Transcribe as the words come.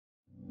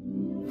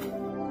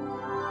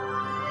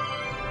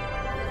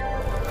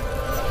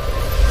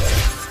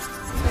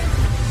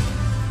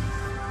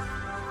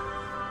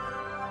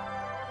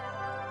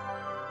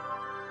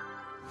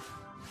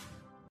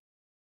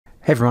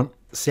Hey everyone,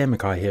 Sam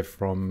Mackay here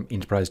from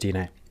Enterprise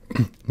DNA.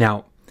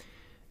 Now,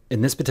 in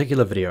this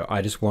particular video,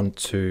 I just want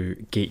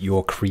to get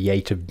your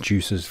creative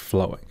juices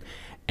flowing.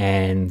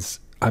 And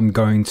I'm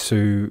going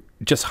to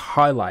just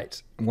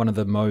highlight one of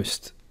the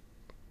most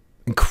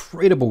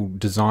incredible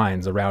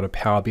designs around a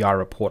Power BI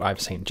report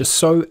I've seen. Just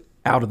so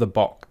out of the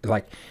box,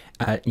 like,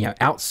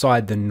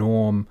 outside the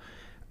norm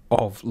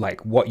of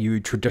like what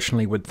you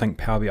traditionally would think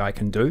Power BI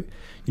can do.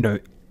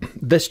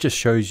 This just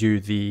shows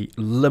you the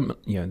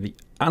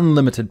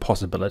unlimited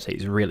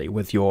possibilities really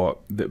with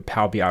the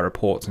Power BI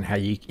reports, and how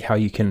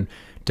you can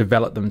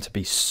develop them to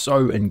be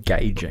so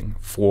engaging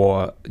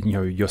for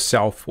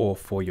yourself or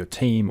for your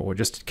team or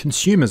just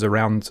consumers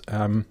around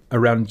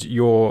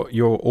your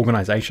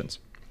organizations.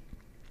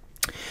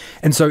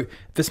 And so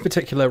this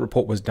particular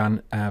report was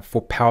done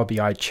for Power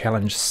BI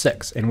Challenge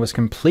 6 and was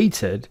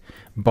completed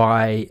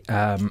by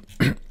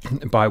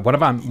by one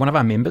of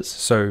our members.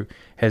 So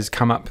has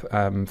come up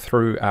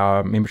through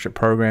our membership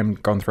program,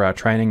 gone through our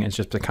training, and it's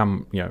just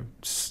become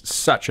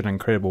such an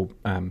incredible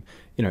and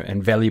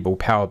valuable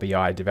Power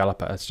BI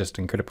developer. It's just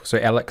incredible. So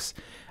Alex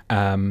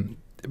Badiu,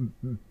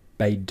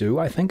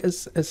 I think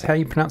is how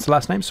you pronounce the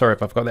last name. Sorry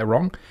if I've got that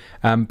wrong,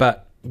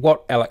 but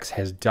what Alex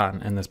has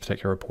done in this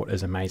particular report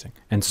is amazing.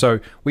 And so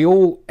we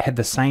all had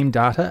the same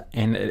data,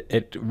 and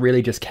it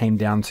really just came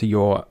down to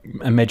your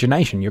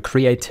imagination, your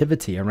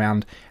creativity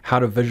around how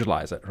to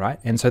visualize it, right?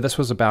 And so this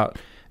was about,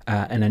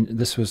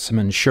 this was some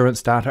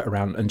insurance data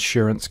around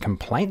insurance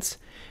complaints.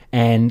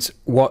 And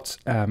what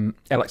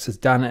Alex has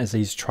done is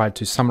he's tried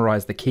to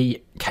summarize the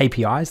key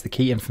KPIs, the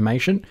key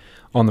information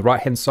on the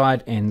right-hand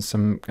side, and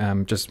some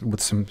just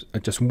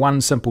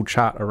one simple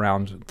chart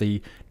around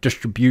the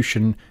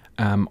distribution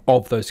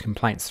of those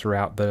complaints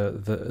throughout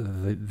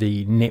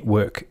the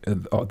network,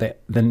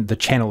 the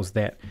channels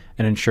that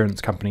an insurance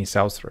company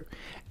sells through.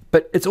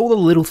 But it's all the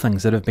little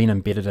things that have been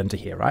embedded into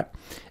here, right?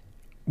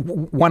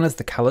 One is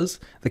the colors.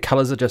 The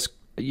colors are just,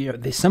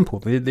 they're simple.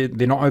 They're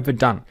not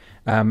overdone,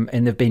 and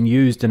they've been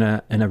used in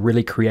a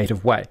really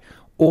creative way.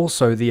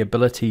 Also, the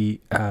ability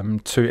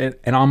to,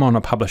 and I'm on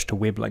a publish to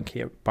web link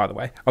here, by the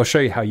way. I'll show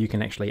you how you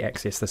can actually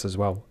access this as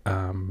well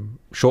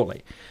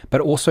shortly.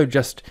 But also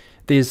just,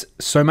 there's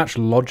so much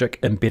logic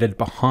embedded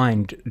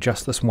behind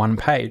just this one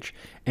page.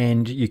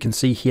 And you can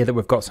see here that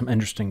we've got some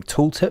interesting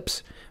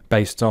tooltips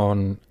based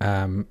on,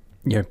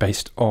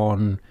 based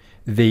on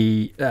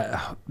the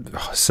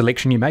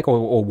selection you make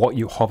or what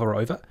you hover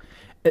over.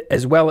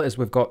 As well as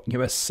we've got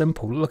a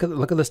simple, look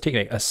at this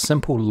technique, a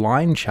simple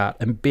line chart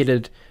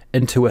embedded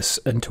into a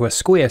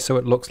square, so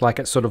it looks like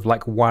it's sort of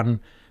like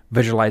one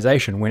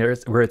visualization, where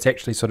it's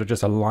actually sort of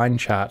just a line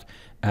chart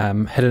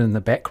hidden in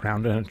the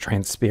background in a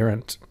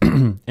transparent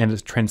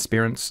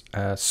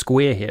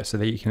square here, so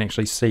that you can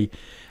actually see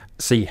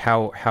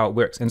how it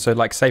works. And so,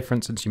 like, say for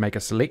instance you make a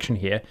selection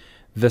here,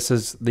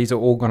 these are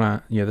all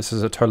gonna, this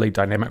is a totally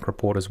dynamic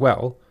report as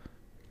well.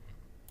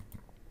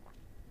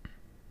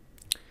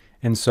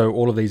 And so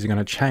all of these are going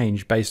to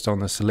change based on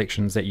the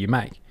selections that you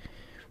make.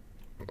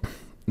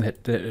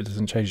 That it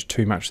doesn't change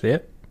too much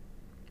there.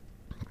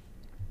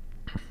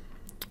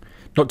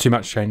 Not too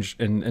much change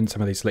in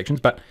some of these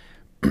selections, but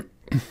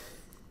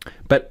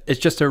it's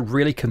just a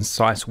really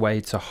concise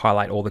way to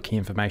highlight all the key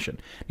information.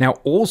 Now,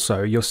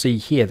 also, you'll see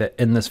here that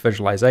in this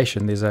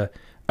visualization, there's a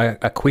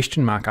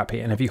question mark up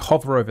here. And if you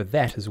hover over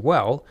that as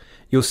well,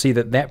 you'll see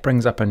that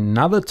brings up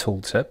another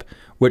tooltip,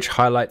 which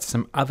highlights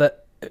some other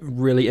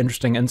really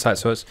interesting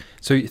insights.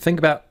 So you think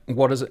about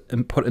what is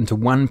put into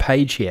one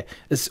page here.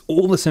 It's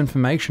all this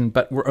information,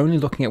 but we're only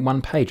looking at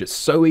one page. It's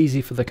so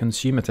easy for the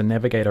consumer to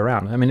navigate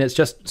around. I mean, it's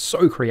just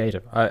so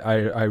creative.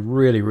 I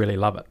really, really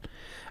love it.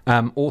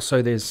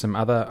 Also, there's some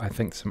other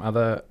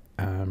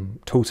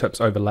tooltips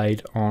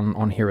overlaid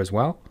on here as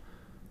well.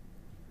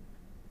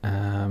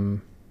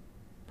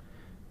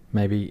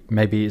 Maybe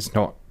it's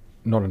not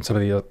in some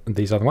of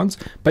these other ones,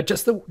 but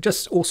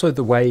just also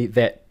the way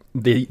that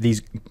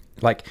these,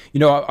 like,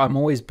 I'm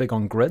always big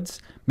on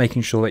grids,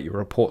 making sure that your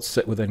reports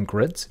sit within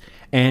grids,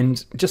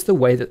 and just the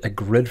way that a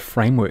grid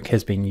framework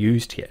has been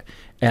used here.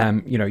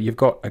 You've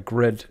got a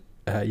grid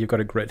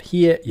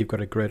here, you've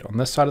got a grid on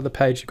this side of the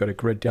page, you've got a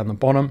grid down the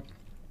bottom,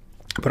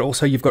 but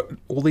also you've got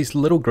all these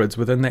little grids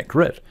within that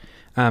grid,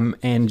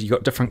 and you've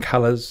got different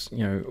colors,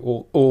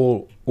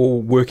 all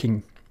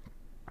working.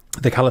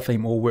 The color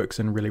theme all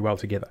works in really well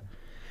together.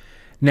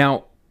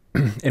 Now,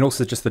 and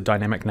also just the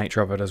dynamic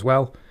nature of it as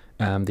well.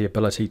 The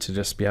ability to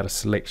just be able to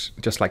select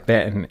just like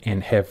that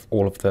and have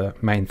all of the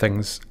main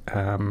things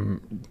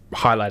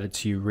highlighted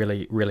to you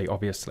really, really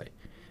obviously,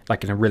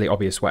 like in a really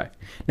obvious way.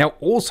 Now,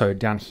 also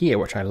down here,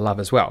 which I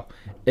love as well,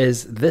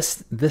 is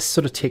this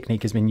sort of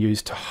technique has been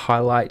used to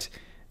highlight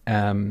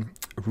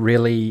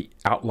really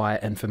outlier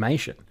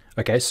information.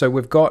 Okay, so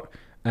we've got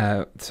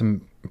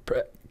some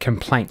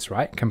complaints,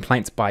 right?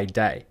 Complaints by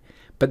day.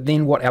 But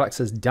then what Alex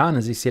has done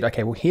is he said,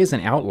 okay, well, here's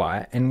an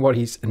outlier. And what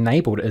he's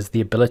enabled is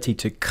the ability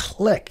to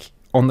click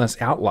on this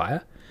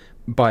outlier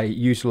by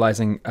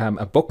utilizing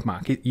a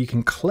bookmark. You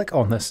can click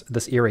on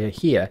this area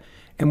here.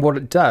 And what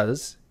it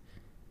does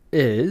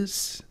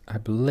is, I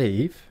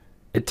believe,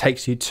 it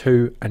takes you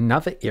to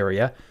another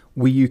area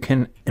where you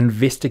can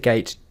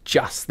investigate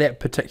just that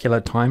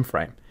particular time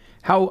frame.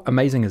 How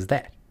amazing is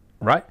that,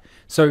 right?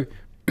 So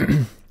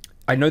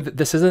I know that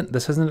this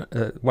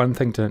isn't one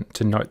thing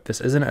to note. This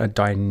isn't a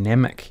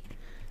dynamic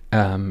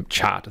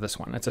chart, this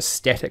one. It's a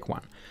static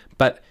one.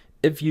 But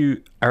if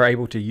you are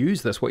able to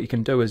use this, what you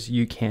can do is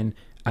you can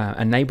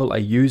enable a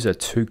user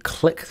to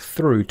click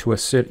through to a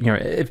certain,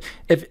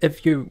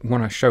 if you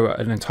want to show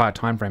an entire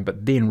time frame,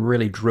 but then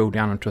really drill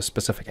down into a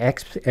specific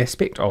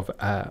aspect of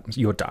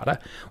your data,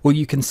 well,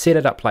 you can set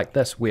it up like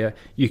this, where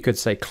you could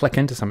say click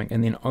into something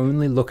and then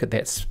only look at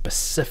that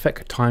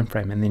specific time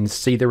frame and then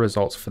see the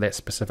results for that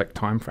specific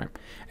time frame.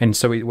 And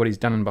so what he's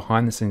done in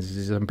behind the scenes is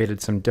he's embedded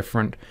some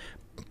different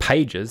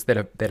pages that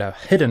are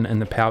hidden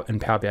in Power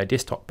BI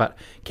desktop, but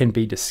can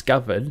be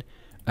discovered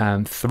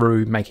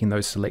through making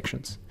those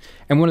selections.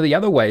 And one of the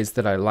other ways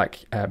that I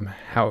like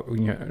how,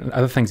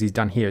 other things he's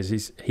done here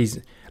is he's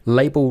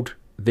labeled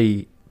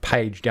the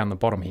page down the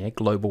bottom here,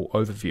 global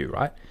overview,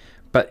 right?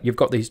 But you've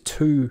got these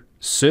two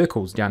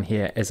circles down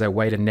here as a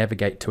way to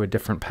navigate to a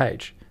different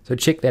page. So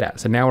check that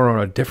out. So now we're on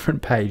a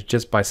different page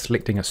just by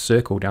selecting a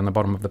circle down the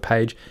bottom of the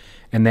page,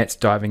 and that's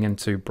diving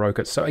into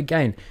brokers. So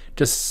again,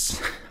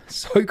 just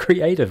so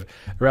creative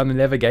around the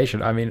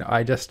navigation. I mean,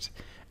 I just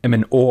am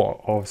in awe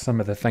of some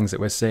of the things that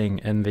we're seeing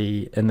in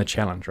the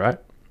challenge, right?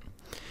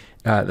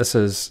 This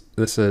is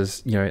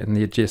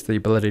and just the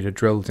ability to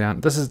drill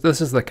down. This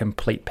is the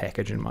complete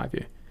package in my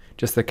view,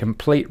 just the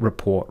complete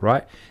report,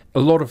 right? A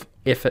lot of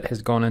effort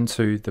has gone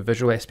into the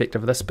visual aspect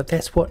of this, but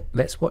that's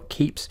what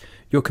keeps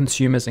your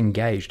consumers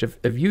engaged.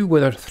 If you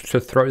were to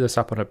throw this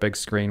up on a big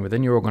screen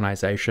within your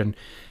organization,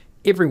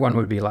 everyone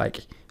would be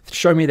like,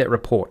 show me that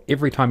report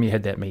every time you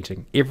had that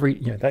meeting.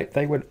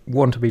 They would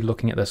want to be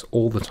looking at this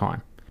all the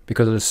time,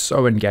 because it is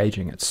so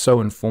engaging. It's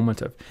so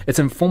informative. It's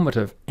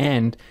informative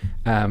and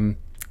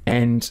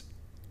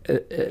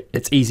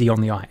it's easy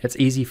on the eye. It's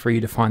easy for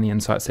you to find the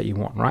insights that you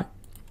want, right?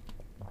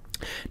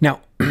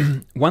 Now,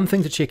 one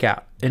thing to check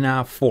out in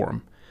our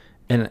forum,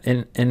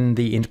 in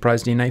the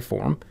Enterprise DNA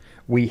forum,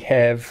 we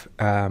have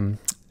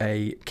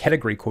a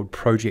category called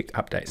Project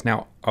Updates.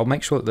 Now, I'll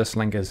make sure that this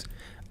link is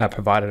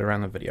provided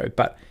around the video,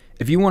 but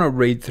if you want to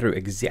read through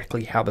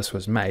exactly how this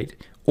was made,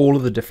 all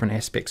of the different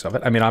aspects of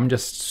it, I mean, I'm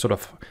just sort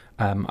of,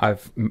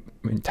 I've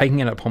been taking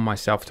it upon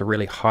myself to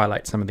really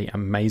highlight some of the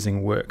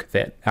amazing work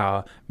that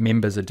our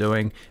members are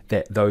doing,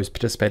 that those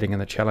participating in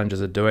the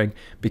challenges are doing,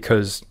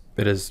 because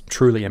it is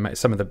truly amazing.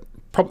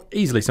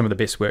 Easily some of the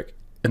best work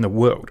in the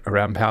world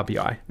around Power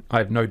BI. I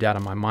have no doubt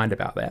in my mind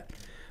about that.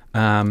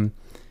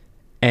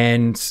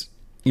 And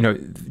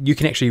you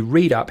can actually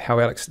read up how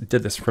Alex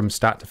did this from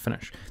start to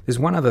finish. There's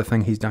one other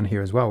thing he's done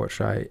here as well, which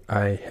I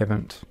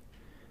haven't,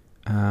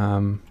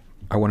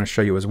 I want to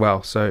show you as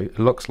well. So it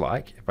looks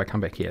like, if I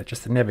come back here,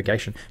 just the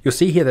navigation, you'll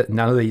see here that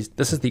none of these,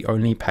 this is the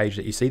only page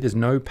that you see. There's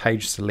no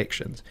page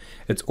selections.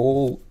 It's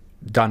all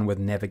done with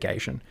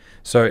navigation.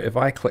 So if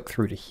I click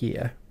through to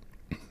here,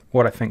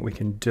 what I think we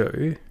can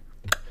do,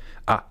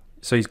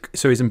 so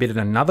he's embedded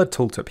another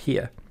tooltip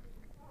here.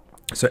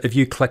 So if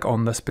you click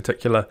on this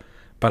particular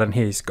button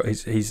here,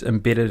 he's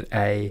embedded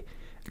a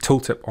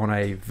tooltip on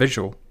a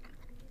visual,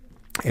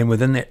 and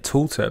within that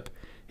tooltip,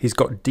 he's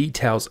got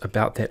details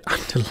about that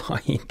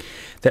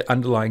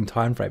underlying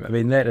time frame. I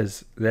mean, that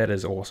is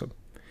awesome.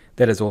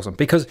 That is awesome,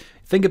 because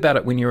think about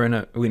it when you're in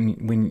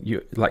when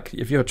you like,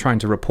 if you're trying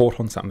to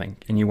report on something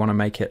and you want to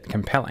make it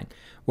compelling,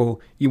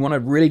 well, you want to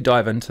really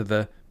dive into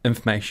the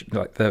information,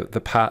 like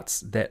the parts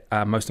that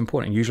are most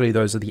important. Usually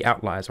those are the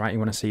outliers, right? You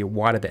want to see,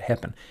 why did that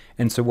happen?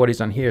 And so what he's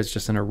done here is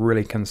just in a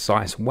really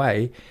concise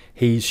way,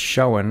 he's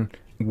shown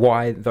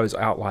why those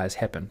outliers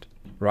happened,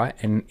 right?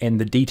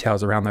 And the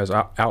details around those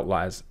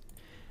outliers.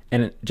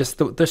 And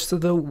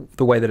the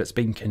way that it's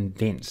been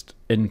condensed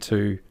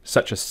into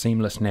such a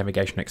seamless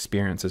navigation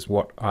experience is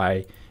what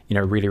I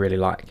really, really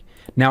like.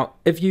 Now,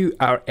 if you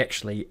are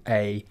actually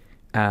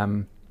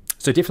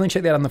so definitely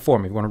check that out on the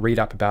forum if you want to read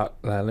up about,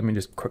 let me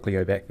just quickly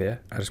go back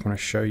there. I just want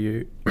to show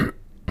you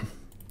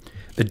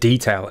the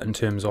detail in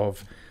terms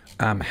of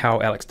how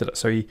Alex did it.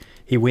 So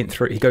he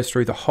goes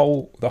through the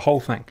whole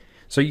thing.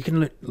 So you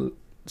can,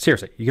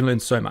 seriously, you can learn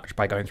so much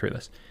by going through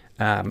this.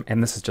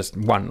 And this is just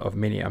one of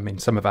many. I mean,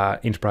 some of our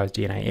Enterprise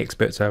DNA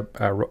experts are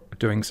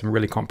doing some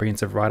really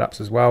comprehensive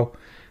write-ups as well.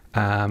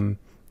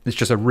 It's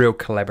just a real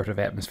collaborative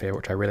atmosphere,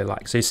 which I really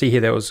like. So you see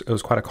here, it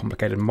was quite a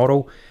complicated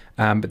model,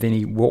 but then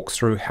he walks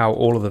through how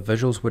all of the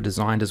visuals were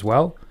designed as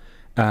well.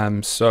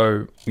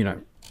 So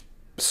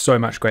so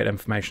much great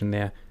information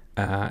there,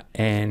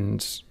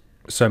 and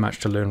so much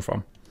to learn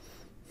from.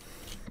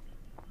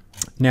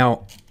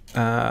 Now,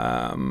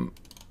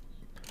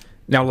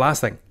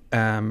 last thing.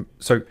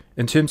 So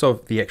in terms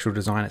of the actual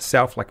design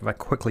itself, like if I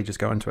quickly just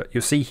go into it,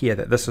 you'll see here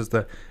that this is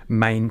the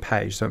main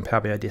page. So in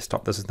Power BI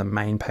Desktop, this is the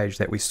main page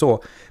that we saw.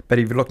 But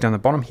if you look down the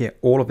bottom here,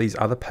 all of these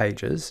other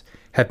pages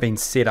have been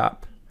set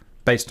up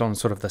based on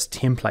sort of this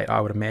template,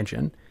 I would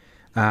imagine.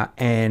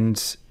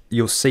 And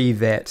you'll see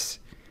that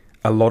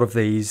a lot of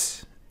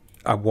these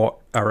are what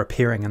are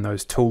appearing in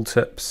those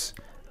tooltips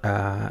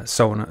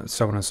so on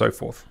and so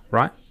forth,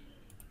 right?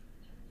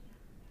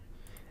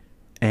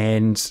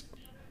 And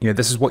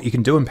this is what you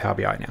can do in Power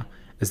BI now,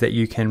 is that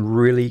you can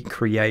really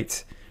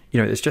create,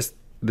 it's just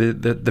the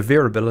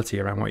variability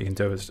around what you can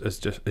do is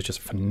just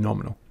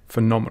phenomenal.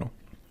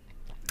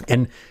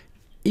 And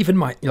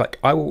even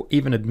I will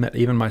even admit,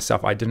 even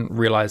myself, I didn't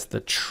realize the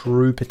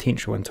true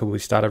potential until we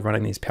started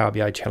running these Power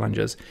BI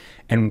challenges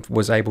and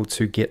was able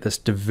to get this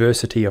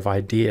diversity of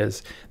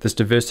ideas, this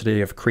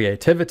diversity of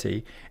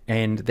creativity,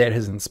 and that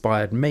has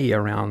inspired me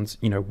around,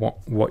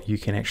 what you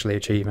can actually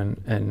achieve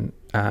in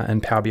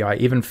Power BI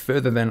even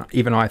further than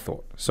even I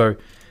thought. So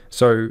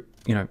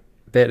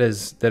that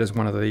is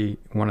one of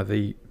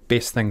the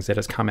best things that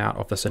has come out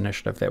of this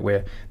initiative that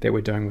we're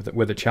doing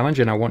with the challenge,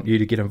 and I want you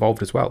to get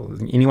involved as well.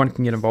 Anyone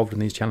can get involved in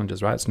these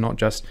challenges, right? It's not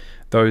just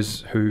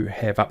those who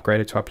have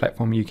upgraded to our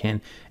platform.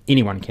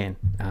 Anyone can.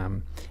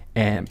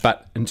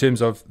 But in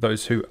terms of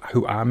those who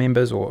are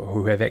members or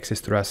who have access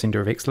through our Center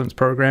of Excellence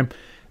program,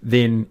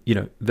 then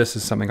this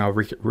is something I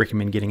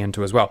recommend getting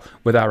into as well.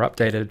 With our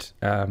updated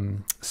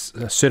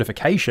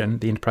certification,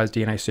 the Enterprise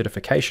DNA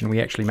certification, we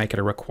actually make it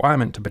a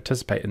requirement to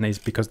participate in these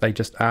because they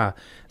just are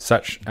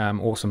such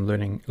awesome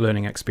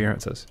learning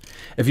experiences.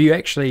 If you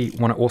actually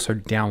want to also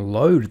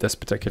download this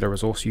particular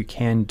resource, you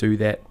can do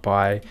that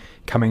by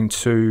coming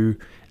to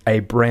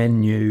a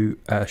brand new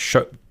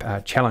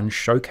challenge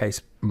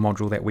showcase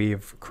module that we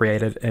have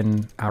created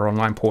in our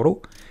online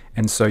portal.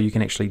 And so you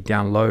can actually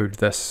download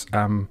this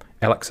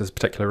Alex's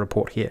particular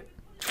report here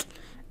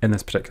in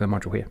this particular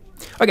module here.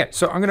 Okay,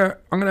 so I'm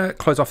gonna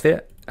close off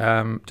there.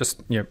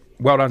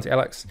 Well done to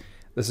Alex.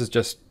 This is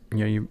just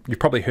you've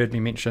probably heard me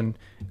mention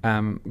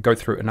go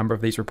through a number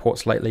of these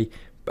reports lately,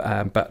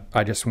 but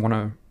I just want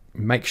to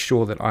make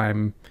sure that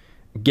I'm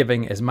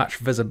giving as much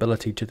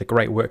visibility to the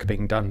great work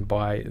being done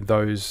by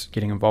those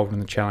getting involved in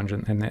the challenge,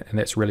 and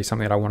that's really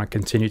something that I want to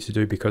continue to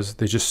do because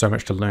there's just so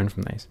much to learn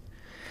from these.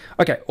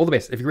 Okay, all the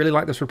best. If you really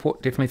like this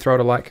report, definitely throw it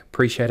a like.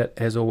 Appreciate it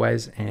as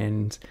always,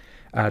 and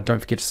don't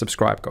forget to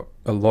subscribe. Got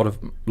a lot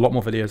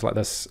more videos like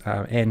this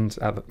and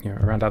other,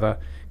 around other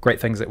great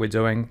things that we're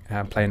doing,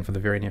 planned for the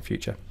very near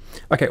future.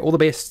 Okay, all the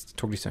best.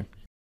 Talk to you soon.